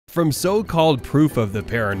From so-called proof of the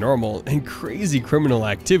paranormal and crazy criminal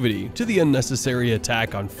activity to the unnecessary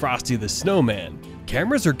attack on Frosty the Snowman,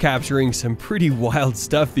 cameras are capturing some pretty wild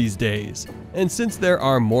stuff these days. And since there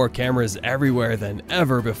are more cameras everywhere than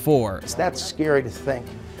ever before, It's that scary to think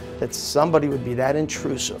that somebody would be that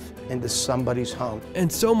intrusive into somebody's home.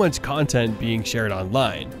 and so much content being shared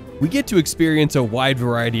online, we get to experience a wide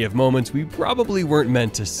variety of moments we probably weren't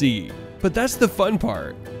meant to see. But that's the fun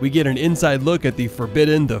part. We get an inside look at the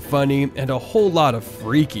forbidden, the funny, and a whole lot of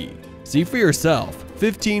freaky. See for yourself,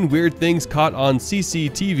 15 weird things caught on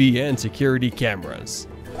CCTV and security cameras.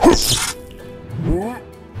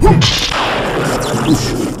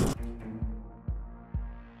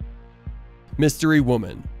 Mystery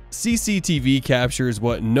Woman. CCTV captures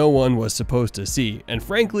what no one was supposed to see, and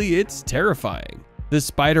frankly, it's terrifying. This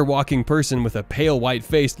spider-walking person with a pale white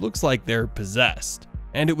face looks like they're possessed.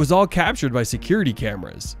 And it was all captured by security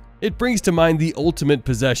cameras. It brings to mind the ultimate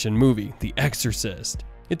possession movie, The Exorcist.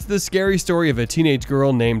 It's the scary story of a teenage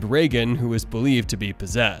girl named Reagan who is believed to be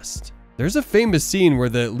possessed. There's a famous scene where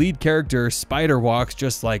the lead character spider walks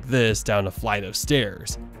just like this down a flight of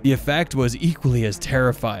stairs. The effect was equally as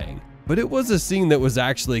terrifying, but it was a scene that was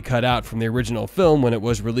actually cut out from the original film when it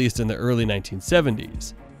was released in the early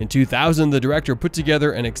 1970s. In 2000, the director put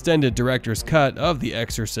together an extended director's cut of The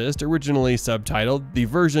Exorcist, originally subtitled The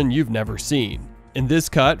Version You've Never Seen. In this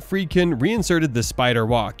cut, Friedkin reinserted the spider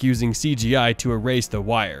walk using CGI to erase the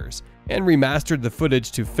wires, and remastered the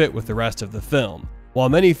footage to fit with the rest of the film. While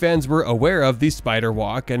many fans were aware of the spider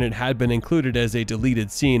walk and it had been included as a deleted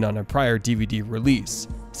scene on a prior DVD release,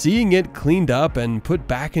 seeing it cleaned up and put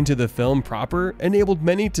back into the film proper enabled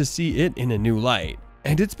many to see it in a new light.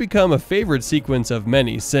 And it's become a favorite sequence of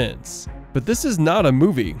many since. But this is not a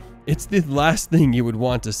movie. It's the last thing you would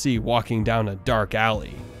want to see walking down a dark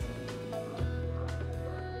alley.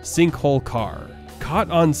 Sinkhole car. Caught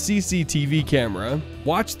on CCTV camera,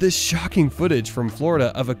 watch this shocking footage from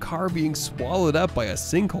Florida of a car being swallowed up by a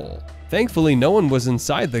sinkhole. Thankfully, no one was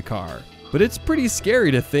inside the car, but it's pretty scary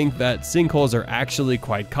to think that sinkholes are actually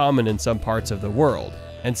quite common in some parts of the world.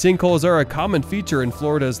 And sinkholes are a common feature in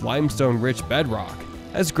Florida's limestone-rich bedrock,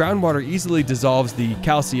 as groundwater easily dissolves the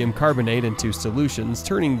calcium carbonate into solutions,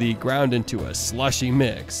 turning the ground into a slushy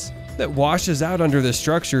mix that washes out under the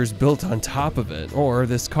structures built on top of it, or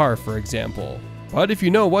this car for example. But if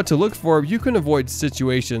you know what to look for, you can avoid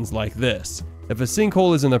situations like this. If a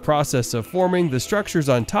sinkhole is in the process of forming, the structures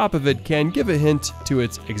on top of it can give a hint to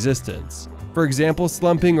its existence. For example,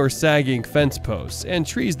 slumping or sagging fence posts and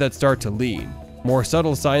trees that start to lean. More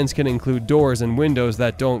subtle signs can include doors and windows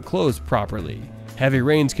that don't close properly. Heavy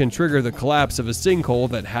rains can trigger the collapse of a sinkhole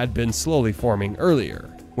that had been slowly forming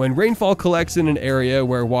earlier. When rainfall collects in an area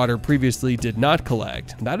where water previously did not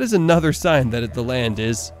collect, that is another sign that the land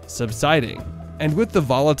is subsiding. And with the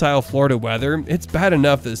volatile Florida weather, it's bad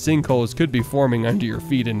enough that sinkholes could be forming under your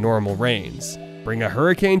feet in normal rains. Bring a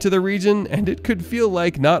hurricane to the region, and it could feel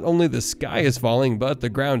like not only the sky is falling, but the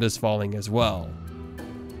ground is falling as well.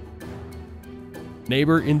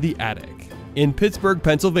 Neighbor in the attic. In Pittsburgh,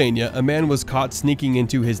 Pennsylvania, a man was caught sneaking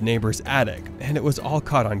into his neighbor's attic, and it was all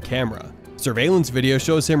caught on camera. Surveillance video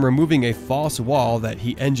shows him removing a false wall that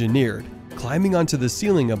he engineered, climbing onto the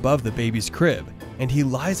ceiling above the baby's crib, and he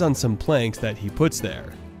lies on some planks that he puts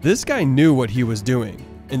there. This guy knew what he was doing.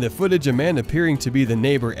 In the footage, a man appearing to be the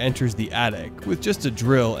neighbor enters the attic with just a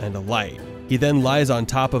drill and a light. He then lies on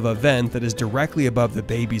top of a vent that is directly above the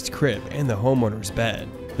baby's crib and the homeowner's bed.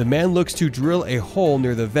 The man looks to drill a hole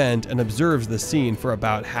near the vent and observes the scene for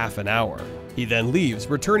about half an hour. He then leaves,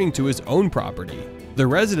 returning to his own property. The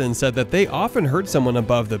residents said that they often heard someone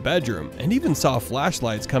above the bedroom and even saw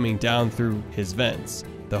flashlights coming down through his vents.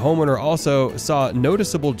 The homeowner also saw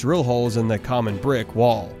noticeable drill holes in the common brick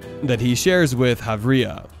wall that he shares with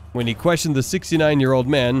Havria. When he questioned the 69-year-old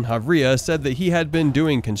man, Havria said that he had been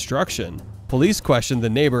doing construction. Police questioned the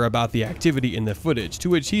neighbor about the activity in the footage, to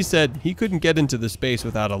which he said he couldn't get into the space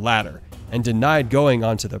without a ladder, and denied going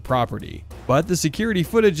onto the property. But the security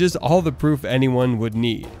footage is all the proof anyone would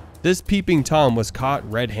need. This peeping Tom was caught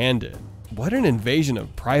red-handed. What an invasion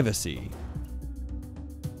of privacy.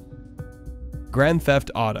 Grand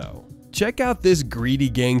Theft Auto. Check out this greedy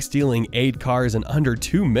gang stealing 8 cars in under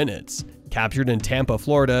 2 minutes. Captured in Tampa,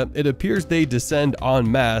 Florida, it appears they descend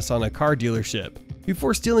en masse on a car dealership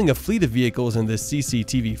before stealing a fleet of vehicles in this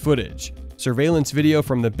CCTV footage. Surveillance video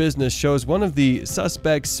from the business shows one of the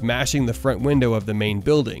suspects smashing the front window of the main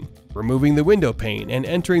building, removing the window pane, and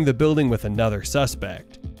entering the building with another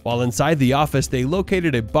suspect. While inside the office, they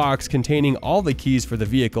located a box containing all the keys for the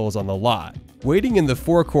vehicles on the lot. Waiting in the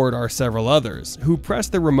forecourt are several others, who press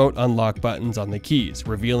the remote unlock buttons on the keys,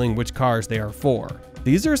 revealing which cars they are for.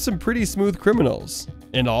 These are some pretty smooth criminals.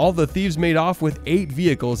 In all, the thieves made off with 8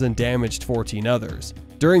 vehicles and damaged 14 others.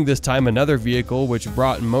 During this time, another vehicle, which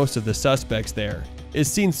brought most of the suspects there,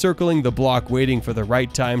 is seen circling the block waiting for the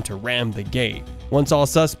right time to ram the gate. Once all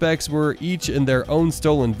suspects were each in their own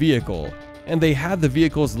stolen vehicle, and they had the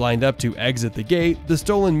vehicles lined up to exit the gate, the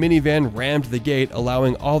stolen minivan rammed the gate,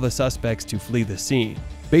 allowing all the suspects to flee the scene.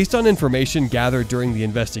 Based on information gathered during the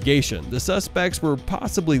investigation, the suspects were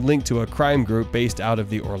possibly linked to a crime group based out of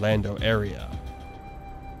the Orlando area.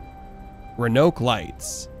 Roanoke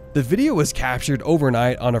lights. The video was captured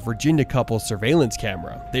overnight on a Virginia couple's surveillance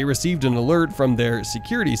camera. They received an alert from their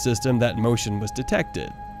security system that motion was detected.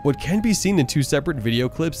 What can be seen in 2 separate video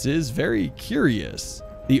clips is very curious.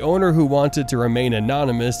 The owner, who wanted to remain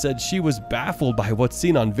anonymous, said she was baffled by what's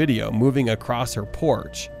seen on video moving across her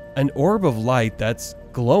porch. An orb of light that's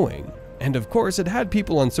glowing. And of course, it had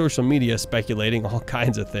people on social media speculating all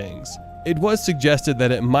kinds of things. It was suggested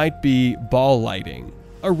that it might be ball lighting,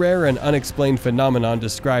 a rare and unexplained phenomenon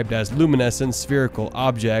described as luminescent spherical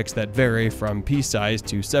objects that vary from pea-sized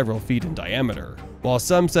to several feet in diameter. While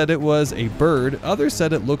some said it was a bird, others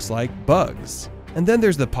said it looks like bugs. And then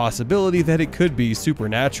there's the possibility that it could be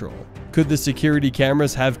supernatural. Could the security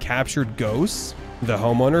cameras have captured ghosts? The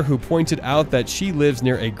homeowner, who pointed out that she lives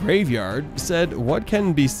near a graveyard, said what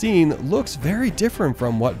can be seen looks very different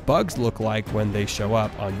from what bugs look like when they show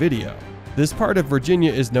up on video. This part of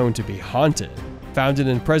Virginia is known to be haunted. Founded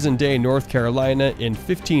in present-day North Carolina in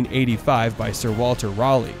 1585 by Sir Walter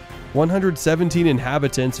Raleigh, 117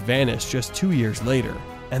 inhabitants vanished just 2 years later,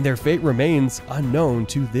 and their fate remains unknown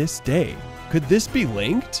to this day. Could this be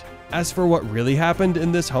linked? As for what really happened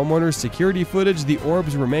in this homeowner's security footage, the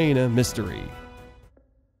orbs remain a mystery.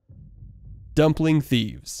 Dumpling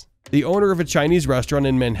thieves. The owner of a Chinese restaurant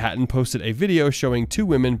in Manhattan posted a video showing 2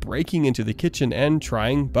 women breaking into the kitchen and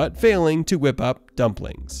trying, but failing, to whip up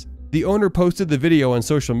dumplings. The owner posted the video on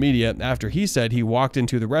social media after he said he walked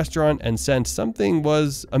into the restaurant and sensed something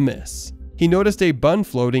was amiss. He noticed a bun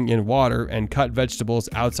floating in water and cut vegetables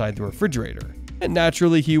outside the refrigerator. And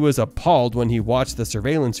naturally, he was appalled when he watched the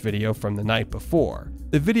surveillance video from the night before.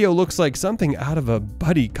 The video looks like something out of a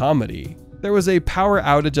buddy comedy. There was a power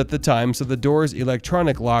outage at the time, so the door's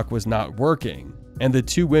electronic lock was not working, and the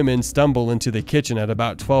 2 women stumble into the kitchen at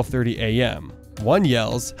about 12:30 a.m. One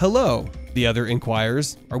yells, "Hello!" The other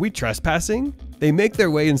inquires, "Are we trespassing?" They make their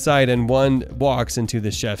way inside and one walks into the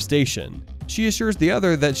chef's station. She assures the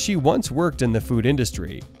other that she once worked in the food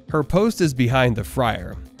industry. Her post is behind the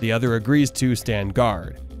fryer. The other agrees to stand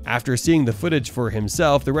guard. After seeing the footage for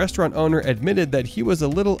himself, the restaurant owner admitted that he was a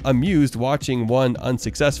little amused watching one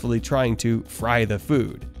unsuccessfully trying to fry the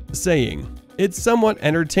food, saying, "It's somewhat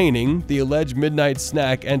entertaining." The alleged midnight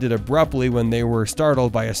snack ended abruptly when they were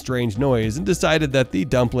startled by a strange noise and decided that the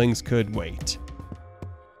dumplings could wait.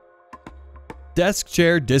 Desk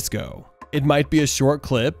chair disco. It might be a short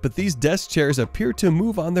clip, but these desk chairs appear to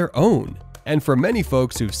move on their own. And for many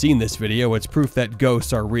folks who've seen this video, it's proof that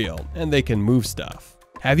ghosts are real and they can move stuff.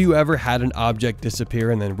 Have you ever had an object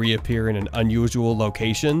disappear and then reappear in an unusual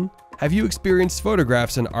location? Have you experienced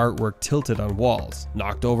photographs and artwork tilted on walls,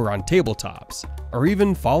 knocked over on tabletops, or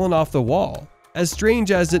even fallen off the wall? As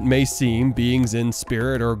strange as it may seem, beings in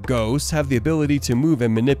spirit or ghosts have the ability to move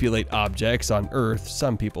and manipulate objects on Earth,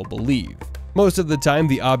 some people believe. Most of the time,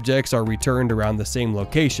 the objects are returned around the same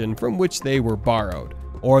location from which they were borrowed,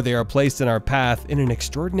 or they are placed in our path in an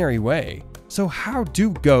extraordinary way. So how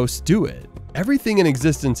do ghosts do it? Everything in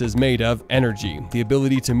existence is made of energy. The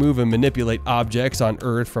ability to move and manipulate objects on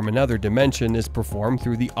Earth from another dimension is performed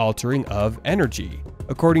through the altering of energy,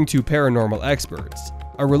 according to paranormal experts.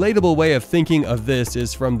 A relatable way of thinking of this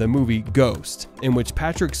is from the movie Ghost, in which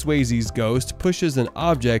Patrick Swayze's ghost pushes an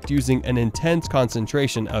object using an intense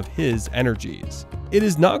concentration of his energies. It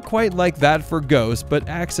is not quite like that for ghosts, but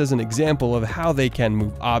acts as an example of how they can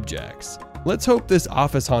move objects. Let's hope this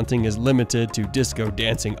office haunting is limited to disco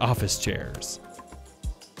dancing office chairs.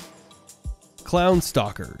 Clown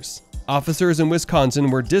stalkers. Officers in Wisconsin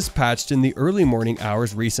were dispatched in the early morning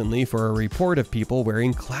hours recently for a report of people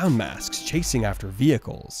wearing clown masks chasing after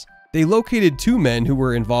vehicles. They located 2 men who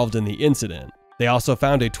were involved in the incident. They also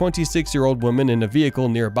found a 26-year-old woman in a vehicle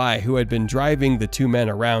nearby who had been driving the 2 men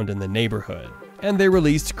around in the neighborhood. And they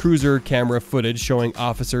released cruiser camera footage showing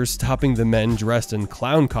officers stopping the men dressed in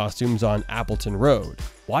clown costumes on Appleton Road.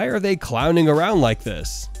 Why are they clowning around like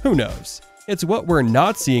this? Who knows? It's what we're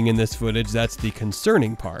not seeing in this footage that's the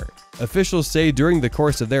concerning part. Officials say during the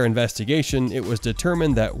course of their investigation, it was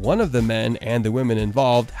determined that one of the men and the women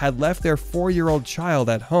involved had left their 4-year-old child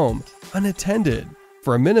at home, unattended,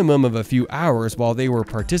 for a minimum of a few hours while they were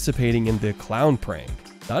participating in the clown prank.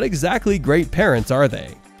 Not exactly great parents, are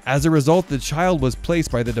they? As a result, the child was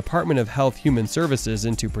placed by the Department of Health Human Services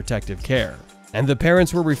into protective care, and the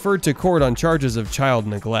parents were referred to court on charges of child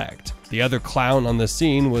neglect. The other clown on the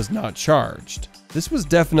scene was not charged. This was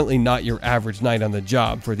definitely not your average night on the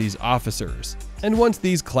job for these officers. And once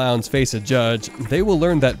these clowns face a judge, they will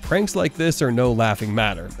learn that pranks like this are no laughing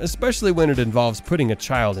matter, especially when it involves putting a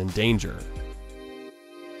child in danger.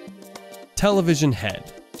 Television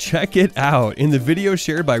head. Check it out! In the video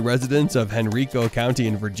shared by residents of Henrico County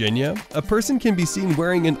in Virginia, a person can be seen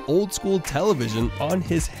wearing an old-school television on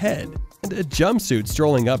his head and a jumpsuit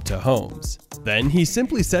strolling up to homes. Then he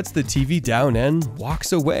simply sets the TV down and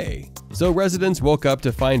walks away. So residents woke up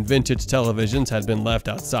to find vintage televisions had been left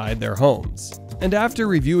outside their homes. And after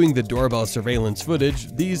reviewing the doorbell surveillance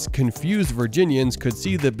footage, these confused Virginians could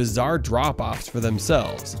see the bizarre drop-offs for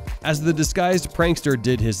themselves, as the disguised prankster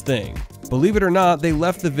did his thing. Believe it or not, they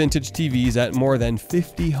left the vintage TVs at more than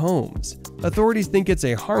 50 homes. Authorities think it's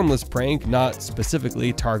a harmless prank, not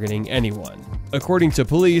specifically targeting anyone. According to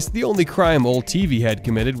police, the only crime old TV had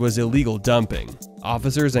committed was illegal dumping.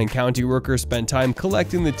 Officers and county workers spent time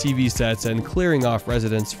collecting the TV sets and clearing off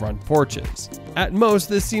residents' front porches. At most,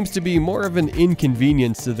 this seems to be more of an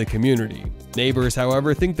inconvenience to the community. Neighbors,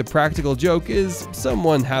 however, think the practical joke is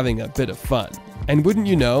someone having a bit of fun. And wouldn't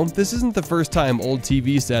you know, this isn't the first time old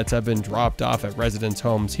TV sets have been dropped off at residents'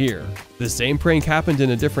 homes here. The same prank happened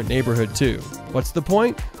in a different neighborhood too. What's the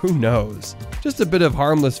point? Who knows? Just a bit of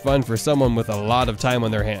harmless fun for someone with a lot of time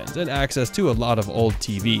on their hands and access to a lot of old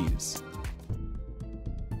TVs.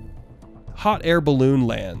 Hot air balloon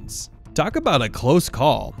lands. Talk about a close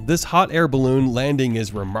call. This hot air balloon landing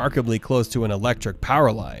is remarkably close to an electric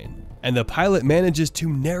power line, and the pilot manages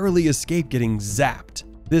to narrowly escape getting zapped.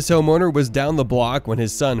 This homeowner was down the block when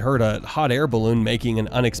his son heard a hot air balloon making an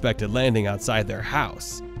unexpected landing outside their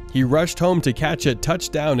house. He rushed home to catch it touch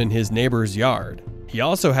down in his neighbor's yard. He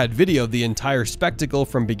also had videoed the entire spectacle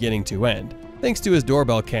from beginning to end, thanks to his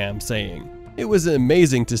doorbell cam, saying, "It was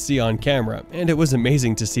amazing to see on camera, and it was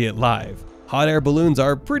amazing to see it live. Hot air balloons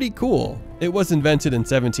are pretty cool. It was invented in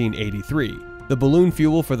 1783. The balloon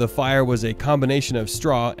fuel for the fire was a combination of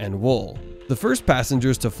straw and wool. The first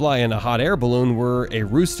passengers to fly in a hot air balloon were a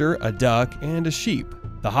rooster, a duck, and a sheep.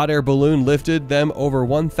 The hot air balloon lifted them over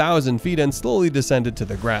 1,000 feet and slowly descended to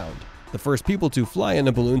the ground. The first people to fly in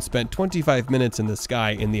a balloon spent 25 minutes in the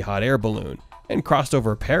sky in the hot air balloon and crossed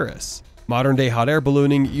over Paris. Modern-day hot air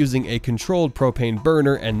ballooning using a controlled propane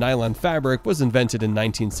burner and nylon fabric was invented in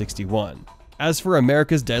 1961. As for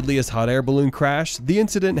America's deadliest hot air balloon crash, the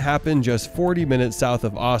incident happened just 40 minutes south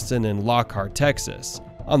of Austin in Lockhart, Texas,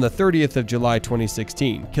 on the 30th of July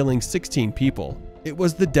 2016, killing 16 people. It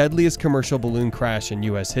was the deadliest commercial balloon crash in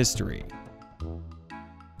US history.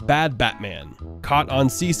 Bad Batman. Caught on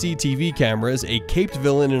CCTV cameras, a caped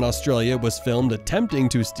villain in Australia was filmed attempting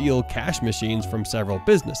to steal cash machines from several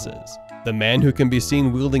businesses. The man, who can be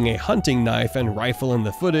seen wielding a hunting knife and rifle in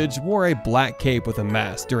the footage, wore a black cape with a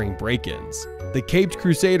mask during break-ins. The caped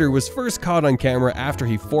crusader was first caught on camera after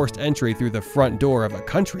he forced entry through the front door of a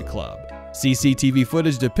country club. CCTV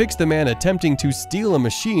footage depicts the man attempting to steal a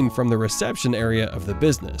machine from the reception area of the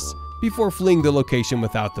business, before fleeing the location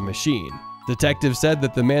without the machine. Detectives said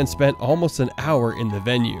that the man spent almost an hour in the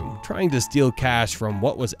venue, trying to steal cash from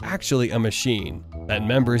what was actually a machine that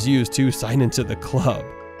members used to sign into the club.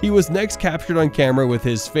 He was next captured on camera with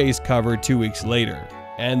his face covered 2 weeks later,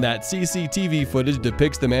 and that CCTV footage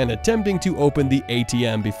depicts the man attempting to open the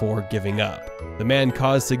ATM before giving up. The man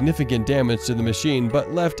caused significant damage to the machine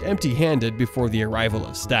but left empty-handed before the arrival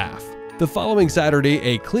of staff. The following Saturday,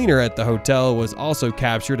 a cleaner at the hotel was also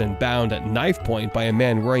captured and bound at knife point by a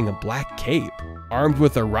man wearing a black cape. Armed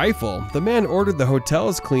with a rifle, the man ordered the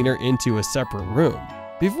hotel's cleaner into a separate room,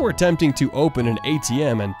 before attempting to open an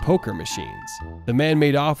ATM and poker machines. The man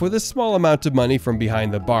made off with a small amount of money from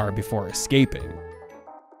behind the bar before escaping.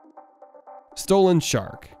 Stolen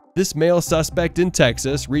shark. This male suspect in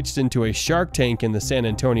Texas reached into a shark tank in the San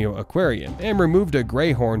Antonio aquarium and removed a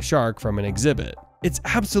gray horn shark from an exhibit. "It's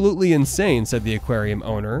absolutely insane," said the aquarium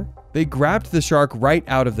owner. "They grabbed the shark right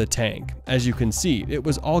out of the tank. As you can see, it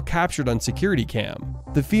was all captured on security cam.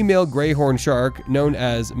 The female gray horn shark, known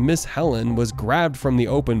as Miss Helen, was grabbed from the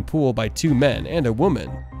open pool by 2 men and a woman,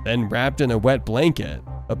 then wrapped in a wet blanket.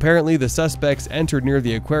 Apparently, the suspects entered near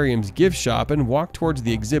the aquarium's gift shop and walked towards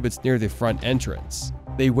the exhibits near the front entrance.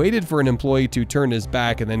 They waited for an employee to turn his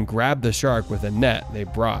back and then grabbed the shark with a net they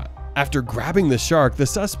brought. After grabbing the shark, the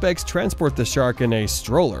suspects transport the shark in a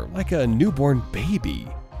stroller, like a newborn baby.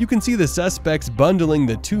 You can see the suspects bundling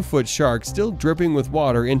the 2-foot shark still dripping with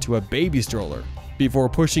water into a baby stroller, before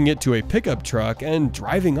pushing it to a pickup truck and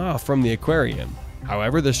driving off from the aquarium.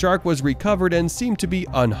 However, the shark was recovered and seemed to be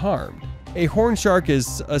unharmed. A horn shark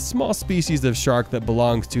is a small species of shark that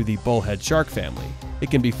belongs to the bullhead shark family. It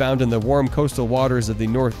can be found in the warm coastal waters of the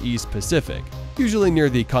Northeast Pacific, usually near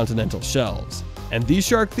the continental shelves. And these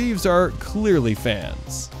shark thieves are clearly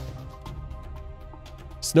fans.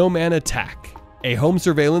 Snowman attack. A home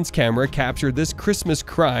surveillance camera captured this Christmas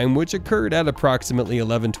crime, which occurred at approximately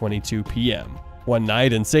 11:22 p.m. one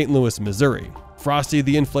night in St. Louis, Missouri. Frosty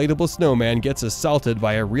the inflatable snowman gets assaulted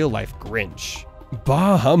by a real-life Grinch.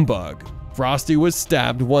 Bah humbug! Frosty was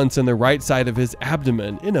stabbed once in the right side of his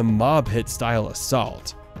abdomen in a mob hit style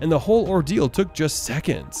assault, and the whole ordeal took just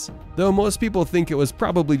seconds. Though most people think it was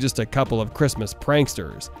probably just a couple of Christmas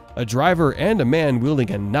pranksters, a driver and a man wielding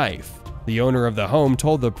a knife. The owner of the home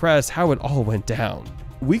told the press how it all went down.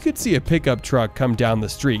 "We could see a pickup truck come down the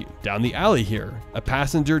street, down the alley here. A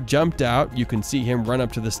passenger jumped out, you can see him run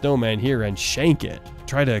up to the snowman here and shank it,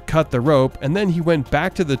 try to cut the rope, and then he went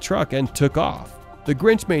back to the truck and took off. The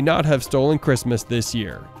Grinch may not have stolen Christmas this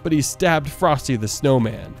year, but he stabbed Frosty the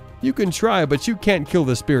snowman. You can try, but you can't kill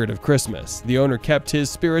the spirit of Christmas." The owner kept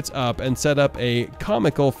his spirits up and set up a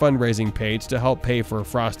comical fundraising page to help pay for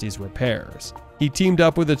Frosty's repairs. He teamed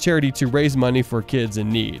up with a charity to raise money for kids in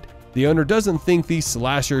need. The owner doesn't think the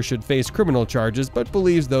slasher should face criminal charges, but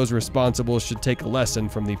believes those responsible should take a lesson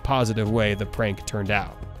from the positive way the prank turned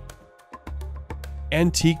out.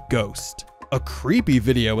 Antique ghost. A creepy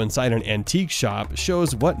video inside an antique shop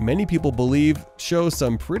shows what many people believe shows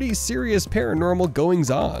some pretty serious paranormal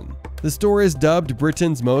goings-on. The store is dubbed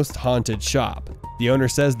Britain's most haunted shop. The owner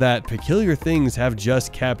says that peculiar things have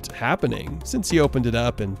just kept happening since he opened it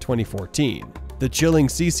up in 2014. The chilling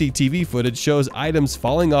CCTV footage shows items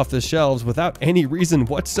falling off the shelves without any reason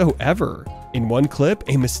whatsoever. In one clip,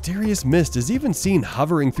 a mysterious mist is even seen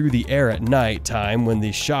hovering through the air at night time when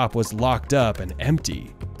the shop was locked up and empty.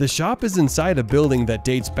 The shop is inside a building that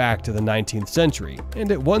dates back to the 19th century, and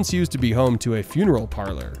it once used to be home to a funeral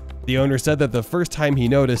parlor. The owner said that the first time he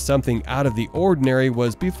noticed something out of the ordinary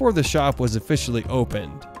was before the shop was officially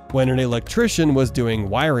opened, when an electrician was doing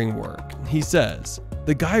wiring work. He says,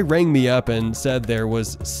 "The guy rang me up and said there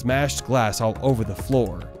was smashed glass all over the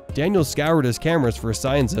floor. Daniel scoured his cameras for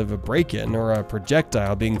signs of a break-in or a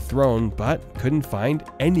projectile being thrown, but couldn't find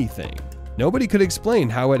anything. Nobody could explain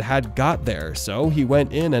how it had got there, so he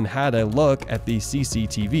went in and had a look at the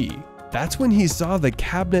CCTV. That's when he saw the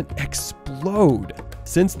cabinet explode.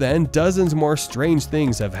 Since then, dozens more strange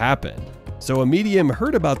things have happened." So a medium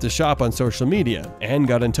heard about the shop on social media and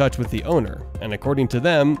got in touch with the owner, and according to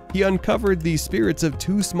them, he uncovered the spirits of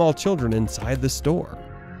 2 small children inside the store.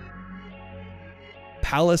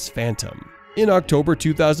 Palace Phantom. In October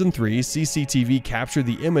 2003, CCTV captured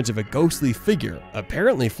the image of a ghostly figure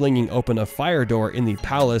apparently flinging open a fire door in the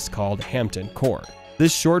palace called Hampton Court.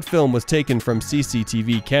 This short film was taken from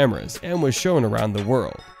CCTV cameras and was shown around the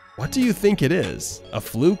world. What do you think it is? A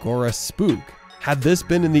fluke or a spook? Had this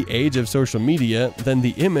been in the age of social media, then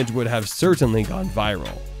the image would have certainly gone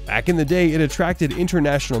viral. Back in the day, it attracted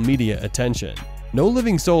international media attention. No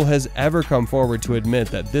living soul has ever come forward to admit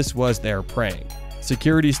that this was their prank.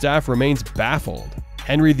 Security staff remains baffled.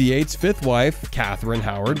 Henry VIII's 5th wife, Catherine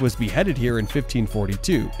Howard, was beheaded here in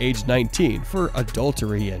 1542, aged 19, for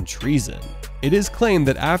adultery and treason. It is claimed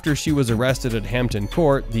that after she was arrested at Hampton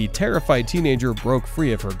Court, the terrified teenager broke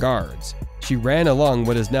free of her guards. She ran along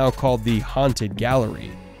what is now called the Haunted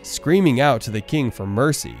Gallery, screaming out to the king for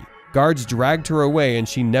mercy. Guards dragged her away and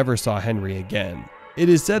she never saw Henry again. It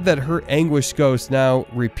is said that her anguished ghost now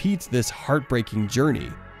repeats this heartbreaking journey,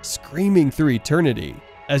 screaming through eternity.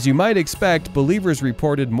 As you might expect, believers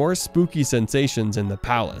reported more spooky sensations in the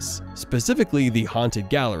palace, specifically the Haunted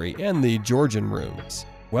Gallery and the Georgian rooms.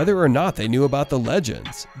 Whether or not they knew about the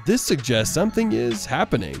legends, this suggests something is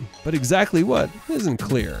happening, but exactly what isn't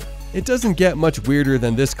clear. It doesn't get much weirder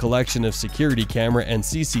than this collection of security camera and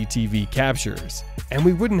CCTV captures, and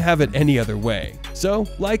we wouldn't have it any other way. So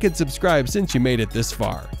like and subscribe since you made it this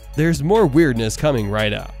far. There's more weirdness coming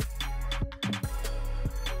right up.